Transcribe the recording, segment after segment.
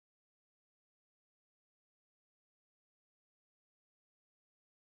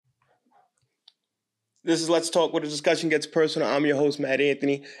This is Let's Talk, where the discussion gets personal. I'm your host, Matt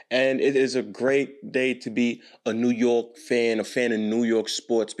Anthony, and it is a great day to be a New York fan, a fan of New York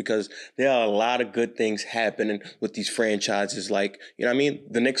sports, because there are a lot of good things happening with these franchises. Like, you know what I mean?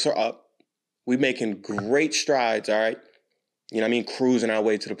 The Knicks are up. We're making great strides, all right? You know what I mean? Cruising our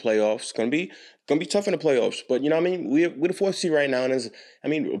way to the playoffs. Gonna be tough in the playoffs, but you know what I mean? We're the fourth seed right now, and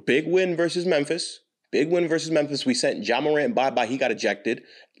a big win versus Memphis. Big win versus Memphis. We sent Ja Morant bye-bye. He got ejected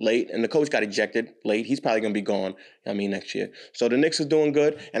late, and the coach got ejected late. He's probably going to be gone, next year. So the Knicks are doing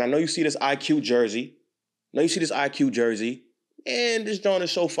good, and I know you see this IQ jersey. And this joint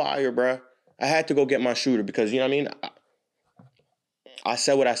is so fire, bruh. I had to go get my shooter because, you know what I mean? I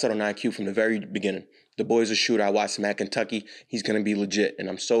said what I said on IQ from the very beginning. The boy's a shooter. I watched him at Kentucky. He's going to be legit, and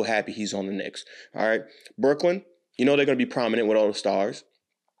I'm so happy he's on the Knicks. All right? Brooklyn, you know they're going to be prominent with all the stars.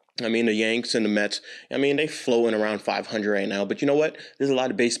 The Yanks and the Mets, they floating around 500 right now. But you know what? There's a lot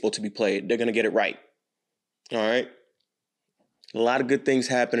of baseball to be played. They're going to get it right. All right? A lot of good things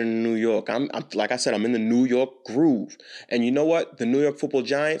happening in New York. I'm like I said, I'm in the New York groove. And you know what? The New York Football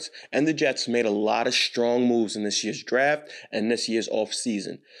Giants and the Jets made a lot of strong moves in this year's draft and this year's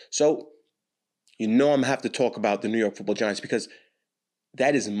offseason. So, I'm going to have to talk about the New York Football Giants because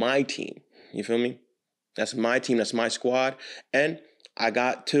that is my team. You feel me? That's my team. That's my squad. And I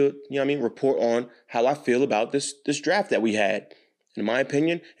got to, report on how I feel about this draft that we had. In my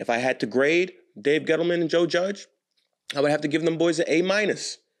opinion, if I had to grade Dave Gettleman and Joe Judge, I would have to give them boys an A-.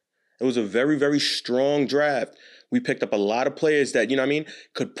 It was a very, very strong draft. We picked up a lot of players that,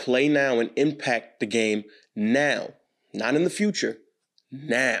 could play now and impact the game now. Not in the future,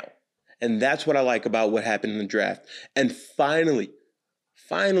 now. And that's what I like about what happened in the draft. And finally,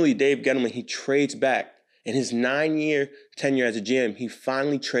 Dave Gettleman, he trades back. In his 9-year tenure as a GM, he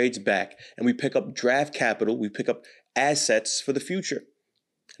finally trades back, and we pick up draft capital. We pick up assets for the future.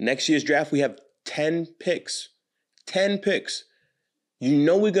 Next year's draft, we have 10 picks. 10 picks.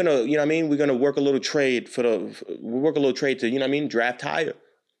 We're gonna, we're gonna work a little trade to, draft higher.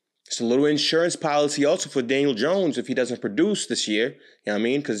 It's a little insurance policy also for Daniel Jones if he doesn't produce this year.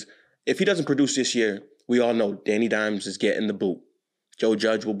 Because if he doesn't produce this year, we all know Danny Dimes is getting the boot. Joe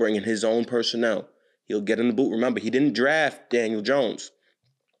Judge will bring in his own personnel. He'll get in the boot. Remember, he didn't draft Daniel Jones.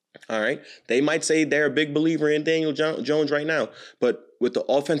 All right? They might say they're a big believer in Daniel Jones right now. But with the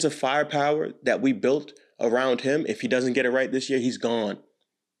offensive firepower that we built around him, if he doesn't get it right this year, he's gone.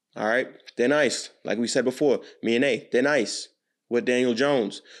 All right? They're nice. Like we said before, me and A, they're nice with Daniel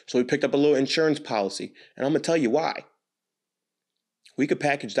Jones. So we picked up a little insurance policy. And I'm going to tell you why. We could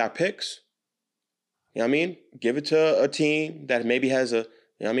package our picks. Give it to a team that maybe has a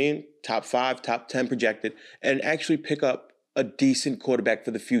top 5, top 10 projected, and actually pick up a decent quarterback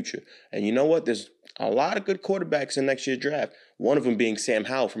for the future. And you know what? There's a lot of good quarterbacks in next year's draft. One of them being Sam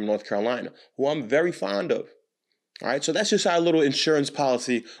Howell from North Carolina, who I'm very fond of. All right, so that's just our little insurance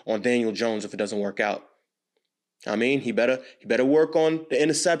policy on Daniel Jones if it doesn't work out. He better work on the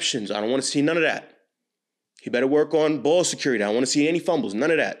interceptions. I don't want to see none of that. He better work on ball security. I don't want to see any fumbles,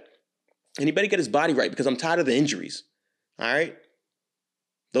 none of that. And he better get his body right because I'm tired of the injuries. All right?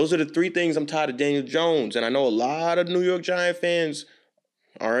 Those are the 3 things I'm tired of Daniel Jones. And I know a lot of New York Giant fans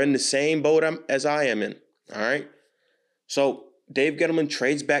are in the same boat as I am in. All right? So Dave Gettleman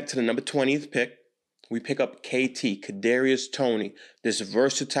trades back to the number 20th pick. We pick up KT, Kadarius Toney, this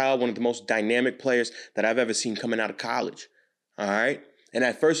versatile, one of the most dynamic players that I've ever seen coming out of college. All right? And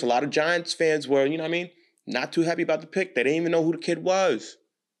at first, a lot of Giants fans were, not too happy about the pick. They didn't even know who the kid was.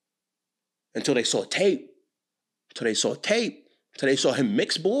 Until they saw tape. Until they saw him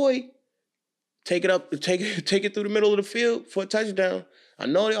mix, boy. Take it through the middle of the field for a touchdown. I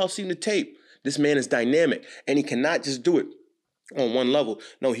know they all seen the tape. This man is dynamic, and he cannot just do it on one level.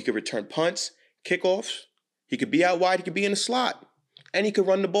 No, he could return punts, kickoffs. He could be out wide. He could be in the slot. And he could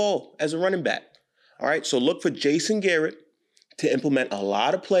run the ball as a running back. All right, so look for Jason Garrett to implement a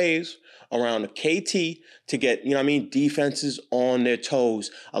lot of plays around the KT to get, defenses on their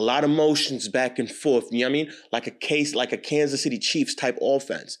toes. A lot of motions back and forth, like a Kansas City Chiefs type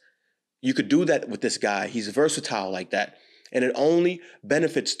offense. You could do that with this guy. He's versatile like that. And it only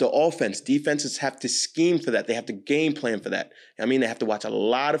benefits the offense. Defenses have to scheme for that. They have to game plan for that. They have to watch a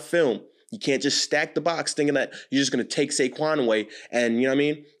lot of film. You can't just stack the box thinking that you're just going to take Saquon away and,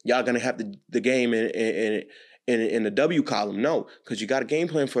 y'all going to have the game in the W column. No, because you got a game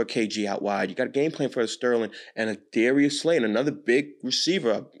plan for a KG out wide. You got a game plan for a Sterling and a Darius Slay, another big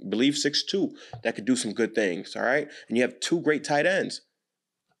receiver, I believe 6'2", that could do some good things, all right? And you have 2 great tight ends.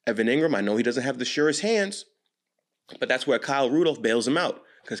 Evan Ingram, I know he doesn't have the surest hands, but that's where Kyle Rudolph bails him out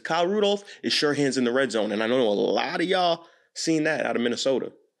because Kyle Rudolph is sure hands in the red zone, and I know a lot of y'all seen that out of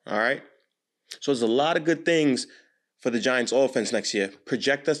Minnesota, all right? So there's a lot of good things for the Giants offense next year.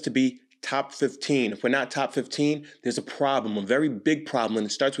 Project us to be top 15. If we're not top 15, there's a problem, a very big problem, and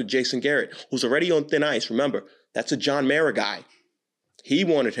it starts with Jason Garrett, who's already on thin ice. Remember, that's a John Mara guy. He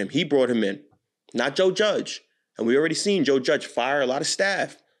wanted him. He brought him in, not Joe Judge. And we already seen Joe Judge fire a lot of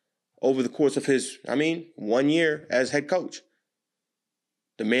staff over the course of his, 1 year as head coach.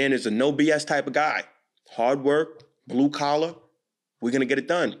 The man is a no BS type of guy. Hard work, blue collar. We're going to get it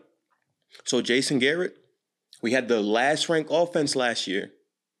done. So Jason Garrett, we had the last ranked offense last year.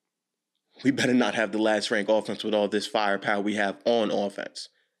 We better not have the last ranked offense with all this firepower we have on offense.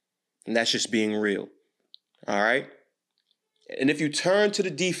 And that's just being real. All right? And if you turn to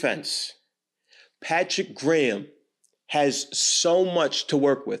the defense, Patrick Graham has so much to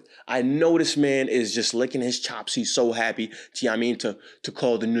work with. I know this man is just licking his chops. He's so happy to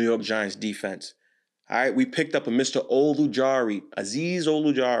call the New York Giants defense. All right, we picked up a Mr. Ojulari, Azeez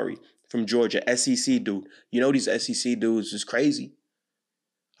Ojulari from Georgia, SEC dude. You know these SEC dudes is crazy.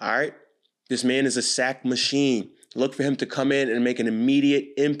 All right, this man is a sack machine. Look for him to come in and make an immediate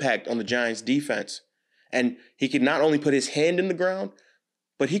impact on the Giants defense. And he could not only put his hand in the ground,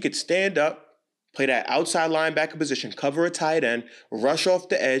 but he could stand up, play that outside linebacker position, cover a tight end, rush off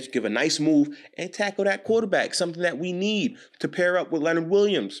the edge, give a nice move, and tackle that quarterback, something that we need to pair up with Leonard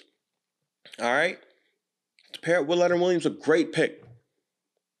Williams. All right? To pair up with Leonard Williams, a great pick.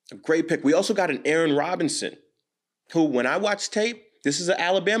 A great pick. We also got an Aaron Robinson, who, when I watch tape, this is an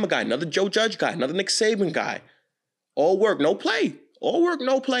Alabama guy, another Joe Judge guy, another Nick Saban guy. All work, no play. All work,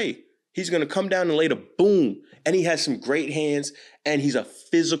 no play. He's going to come down and lay the boom. And he has some great hands, and he's a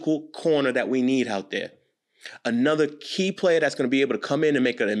physical corner that we need out there. Another key player that's going to be able to come in and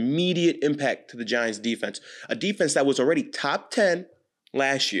make an immediate impact to the Giants defense. A defense that was already top 10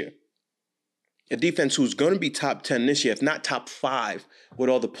 last year. A defense who's going to be top 10 this year, if not top 5, with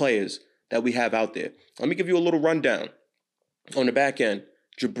all the players that we have out there. Let me give you a little rundown. On the back end,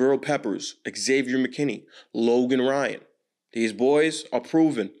 Jabril Peppers, Xavier McKinney, Logan Ryan. These boys are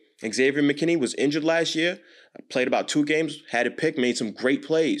proven. Xavier McKinney was injured last year, played about 2 games, had a pick, made some great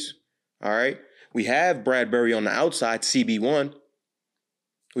plays. All right. We have Bradbury on the outside, CB1.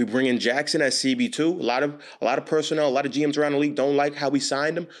 We bring in Jackson as CB2. A lot of personnel, a lot of GMs around the league don't like how we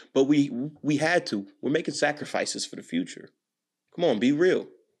signed him, but we had to. We're making sacrifices for the future. Come on, be real.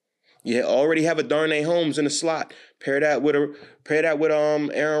 You already have a Darnay Holmes in the slot. Pair that with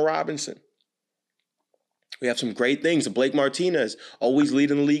Aaron Robinson. We have some great things. Blake Martinez, always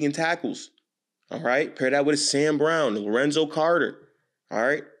leading the league in tackles. All right. Pair that with Sam Brown, Lorenzo Carter. All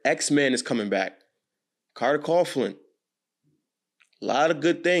right. X-Men is coming back. Carter Coughlin. A lot of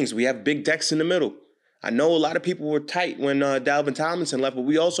good things. We have big decks in the middle. I know a lot of people were tight when Dalvin Tomlinson left, but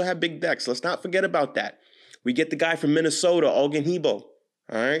we also have big decks. Let's not forget about that. We get the guy from Minnesota, Algen Hebo. All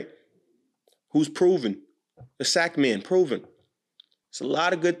right. Who's proven. The sack man, proven. It's a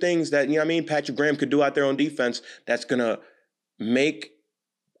lot of good things that, Patrick Graham could do out there on defense that's going to make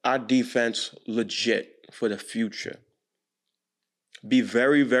our defense legit for the future. Be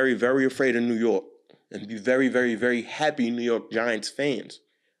very, very, very afraid of New York and be very, very, very happy New York Giants fans.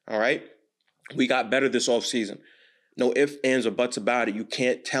 All right? We got better this offseason. No ifs, ands, or buts about it. You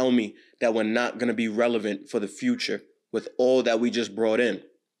can't tell me that we're not going to be relevant for the future with all that we just brought in.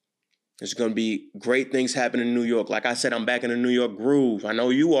 There's going to be great things happening in New York. Like I said, I'm back in the New York groove. I know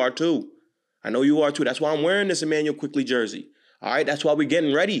you are too. That's why I'm wearing this Emmanuel Quickley jersey. All right, that's why we're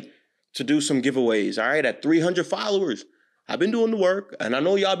getting ready to do some giveaways. All right, at 300 followers. I've been doing the work, and I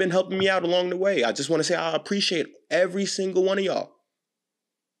know y'all been helping me out along the way. I just want to say I appreciate every single one of y'all.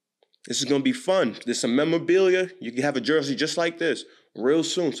 This is going to be fun. There's some memorabilia. You can have a jersey just like this real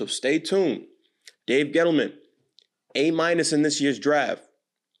soon, so stay tuned. Dave Gettleman, A- in this year's draft.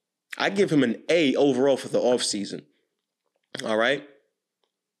 I give him an A overall for the offseason. All right?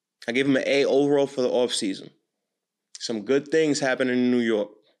 I give him an A overall for the offseason. Some good things happening in New York.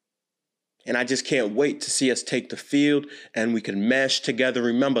 And I just can't wait to see us take the field and we can mesh together.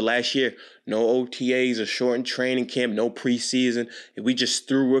 Remember, last year, no OTAs, a shortened training camp, no preseason. We just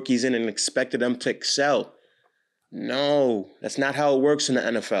threw rookies in and expected them to excel. No, that's not how it works in the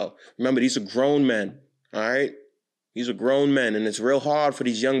NFL. Remember, these are grown men, all right? These are grown men, and it's real hard for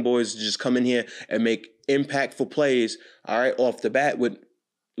these young boys to just come in here and make impactful plays, all right, off the bat with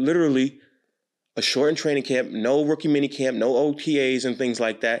literally a shortened training camp, no rookie mini camp, no OTAs and things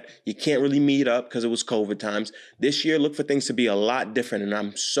like that. You can't really meet up because it was COVID times. This year, look for things to be a lot different, and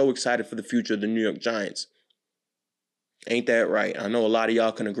I'm so excited for the future of the New York Giants. Ain't that right? I know a lot of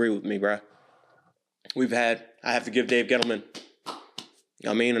y'all can agree with me, bro. I have to give Dave Gettleman,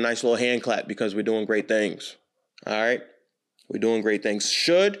 a nice little hand clap because we're doing great things. All right? We're doing great things.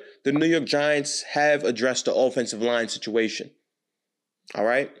 Should the New York Giants have addressed the offensive line situation. All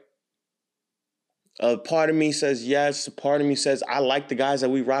right? A part of me says yes. A part of me says I like the guys that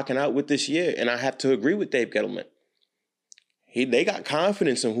we rocking out with this year, and I have to agree with Dave Gettleman. They got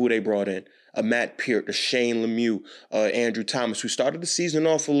confidence in who they brought in. A Matt Peart, a Shane Lemieux, Andrew Thomas, who started the season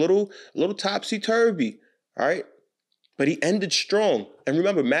off a little topsy-turvy, all right? But he ended strong. And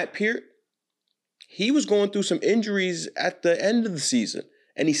remember, Matt Peart, he was going through some injuries at the end of the season,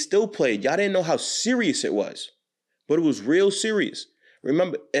 and he still played. Y'all didn't know how serious it was, but it was real serious.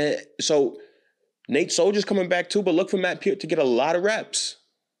 Remember, so Nate Solder's coming back too, but look for Matt Peart to get a lot of reps.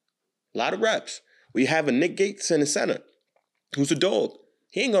 A lot of reps. We have a Nick Gates in the center, who's a dog.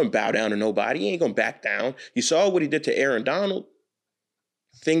 He ain't going to bow down to nobody. He ain't going to back down. You saw what he did to Aaron Donald.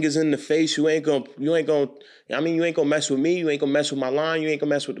 Fingers in the face. You ain't going to mess with me. You ain't going to mess with my line. You ain't going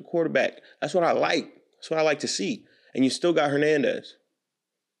to mess with the quarterback. That's what I like. That's what I like to see. And you still got Hernandez.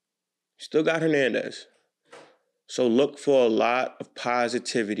 So look for a lot of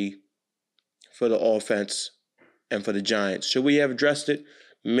positivity for the offense and for the Giants. Should we have addressed it?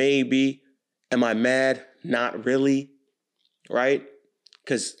 Maybe. Am I mad? Not really. Right?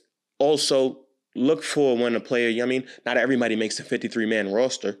 Because also look for when a player, not everybody makes a 53-man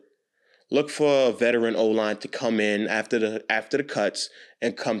roster. Look for a veteran O-line to come in after the cuts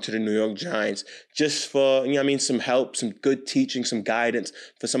and come to the New York Giants just for, some help, some good teaching, some guidance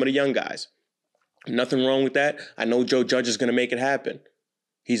for some of the young guys. Nothing wrong with that. I know Joe Judge is going to make it happen.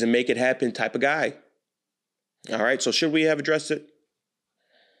 He's a make it happen type of guy. All right, so should we have addressed it?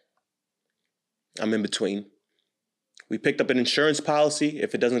 I'm in between. We picked up an insurance policy.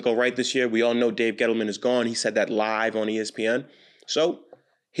 If it doesn't go right this year, we all know Dave Gettleman is gone. He said that live on ESPN. So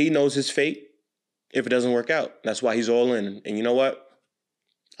he knows his fate if it doesn't work out. That's why he's all in. And you know what?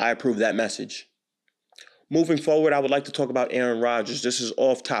 I approve that message. Moving forward, I would like to talk about Aaron Rodgers. This is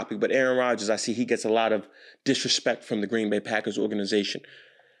off topic, but Aaron Rodgers, I see he gets a lot of disrespect from the Green Bay Packers organization.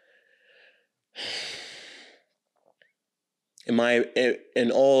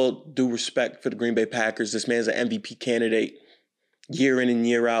 In all due respect for the Green Bay Packers, this man's an MVP candidate year in and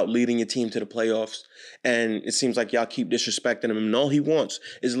year out, leading your team to the playoffs. And it seems like y'all keep disrespecting him. And all he wants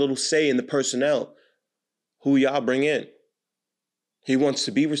is a little say in the personnel who y'all bring in. He wants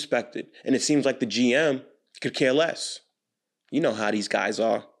to be respected. And it seems like the GM could care less. You know how these guys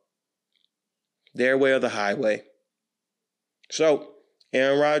are. Their way or the highway. So,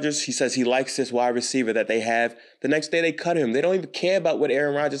 Aaron Rodgers, he says he likes this wide receiver that they have. The next day they cut him. They don't even care about what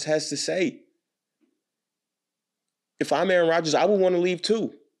Aaron Rodgers has to say. If I'm Aaron Rodgers, I would want to leave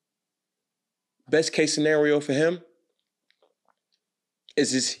too. Best case scenario for him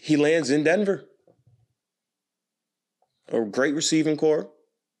is he lands in Denver. A great receiving core.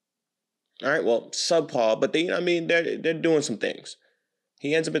 All right, well, subpar, but they're doing some things.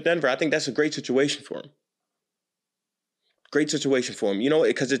 He ends up at Denver. I think that's a great situation for him. Great situation for him.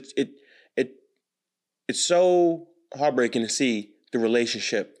 Because it's so heartbreaking to see the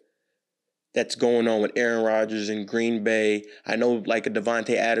relationship that's going on with Aaron Rodgers in Green Bay. I know like a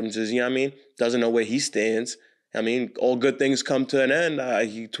Devontae Adams is, doesn't know where he stands. All good things come to an end.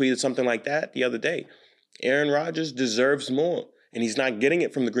 He tweeted something like that the other day. Aaron Rodgers deserves more, and he's not getting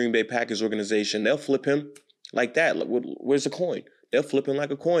it from the Green Bay Packers organization. They'll flip him like that. Where's the coin? They'll flip him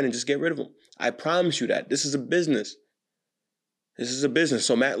like a coin and just get rid of him. I promise you that. This is a business.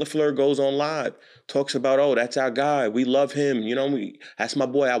 So Matt LaFleur goes on live, talks about, that's our guy. We love him. That's my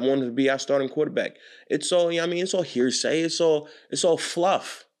boy. I want him to be our starting quarterback. It's all, it's all hearsay. It's all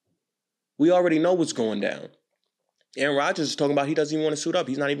fluff. We already know what's going down. Aaron Rodgers is talking about he doesn't even want to suit up.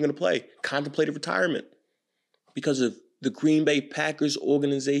 He's not even going to play. Contemplated retirement because of the Green Bay Packers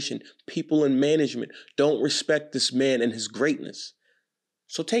organization. People in management don't respect this man and his greatness.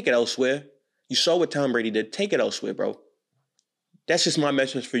 So take it elsewhere. You saw what Tom Brady did. Take it elsewhere, bro. That's just my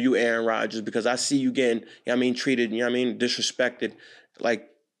message for you, Aaron Rodgers, because I see you getting, treated, disrespected like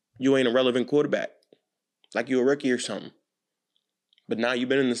you ain't a relevant quarterback, like you a rookie or something. But now you've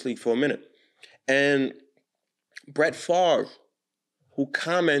been in this league for a minute. And Brett Favre, who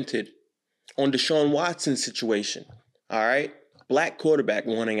commented on Deshaun Watson's situation, all right? Black quarterback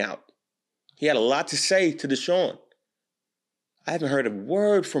wanting out. He had a lot to say to Deshaun. I haven't heard a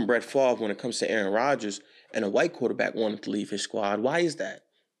word from Brett Favre when it comes to Aaron Rodgers, and a white quarterback wanted to leave his squad. Why is that?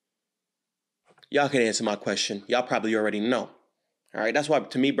 Y'all can answer my question. Y'all probably already know. All right, that's why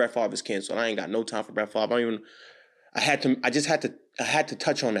to me Brett Favre is canceled. I ain't got no time for Brett Favre. I had to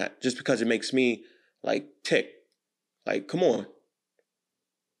touch on that just because it makes me tick. Come on.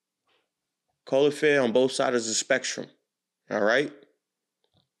 Call it fair on both sides of the spectrum. All right?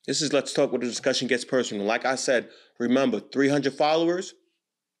 This is Let's Talk where the discussion gets personal. Like I said, remember, 300 followers,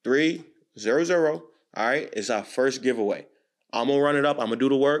 300. All right, it's our first giveaway. I'm gonna run it up. I'm gonna do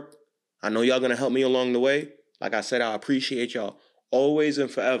the work. I know y'all gonna help me along the way. Like I said, I appreciate y'all always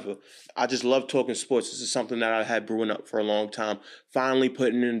and forever. I just love talking sports. This is something that I had brewing up for a long time. Finally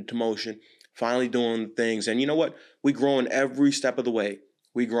putting it into motion. Finally doing things. And you know what? We growing every step of the way.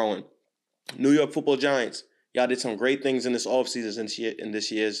 We growing. New York Football Giants. Y'all did some great things in this offseason, in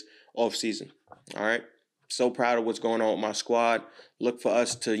this year's offseason. All right. So proud of what's going on with my squad. Look for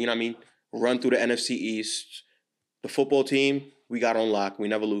us to, run through the NFC East. The football team, we got on lock. We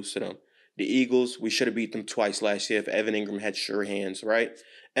never lose to them. The Eagles, we should have beat them twice last year if Evan Ingram had sure hands, right?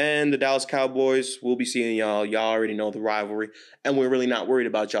 And the Dallas Cowboys, we'll be seeing y'all. Y'all already know the rivalry. And we're really not worried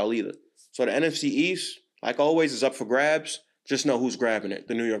about y'all either. So the NFC East, like always, is up for grabs. Just know who's grabbing it,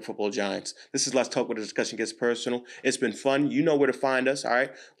 the New York Football Giants. This is Let's Talk Where the Discussion Gets Personal. It's been fun. You know where to find us, all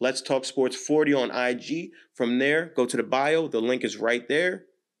right? Let's Talk Sports 40 on IG. From there, go to the bio. The link is right there.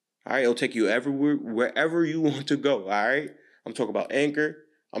 All right, it'll take you everywhere, wherever you want to go, all right? I'm talking about Anchor.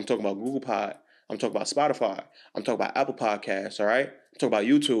 I'm talking about Google Pod. I'm talking about Spotify. I'm talking about Apple Podcasts, all right? I'm talking about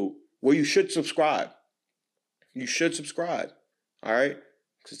YouTube, where you should subscribe. You should subscribe, all right?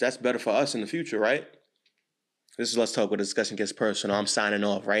 Because that's better for us in the future, right? This is Let's Talk Where the Discussion Gets Personal. I'm signing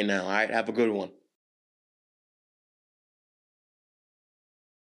off right now, all right? Have a good one.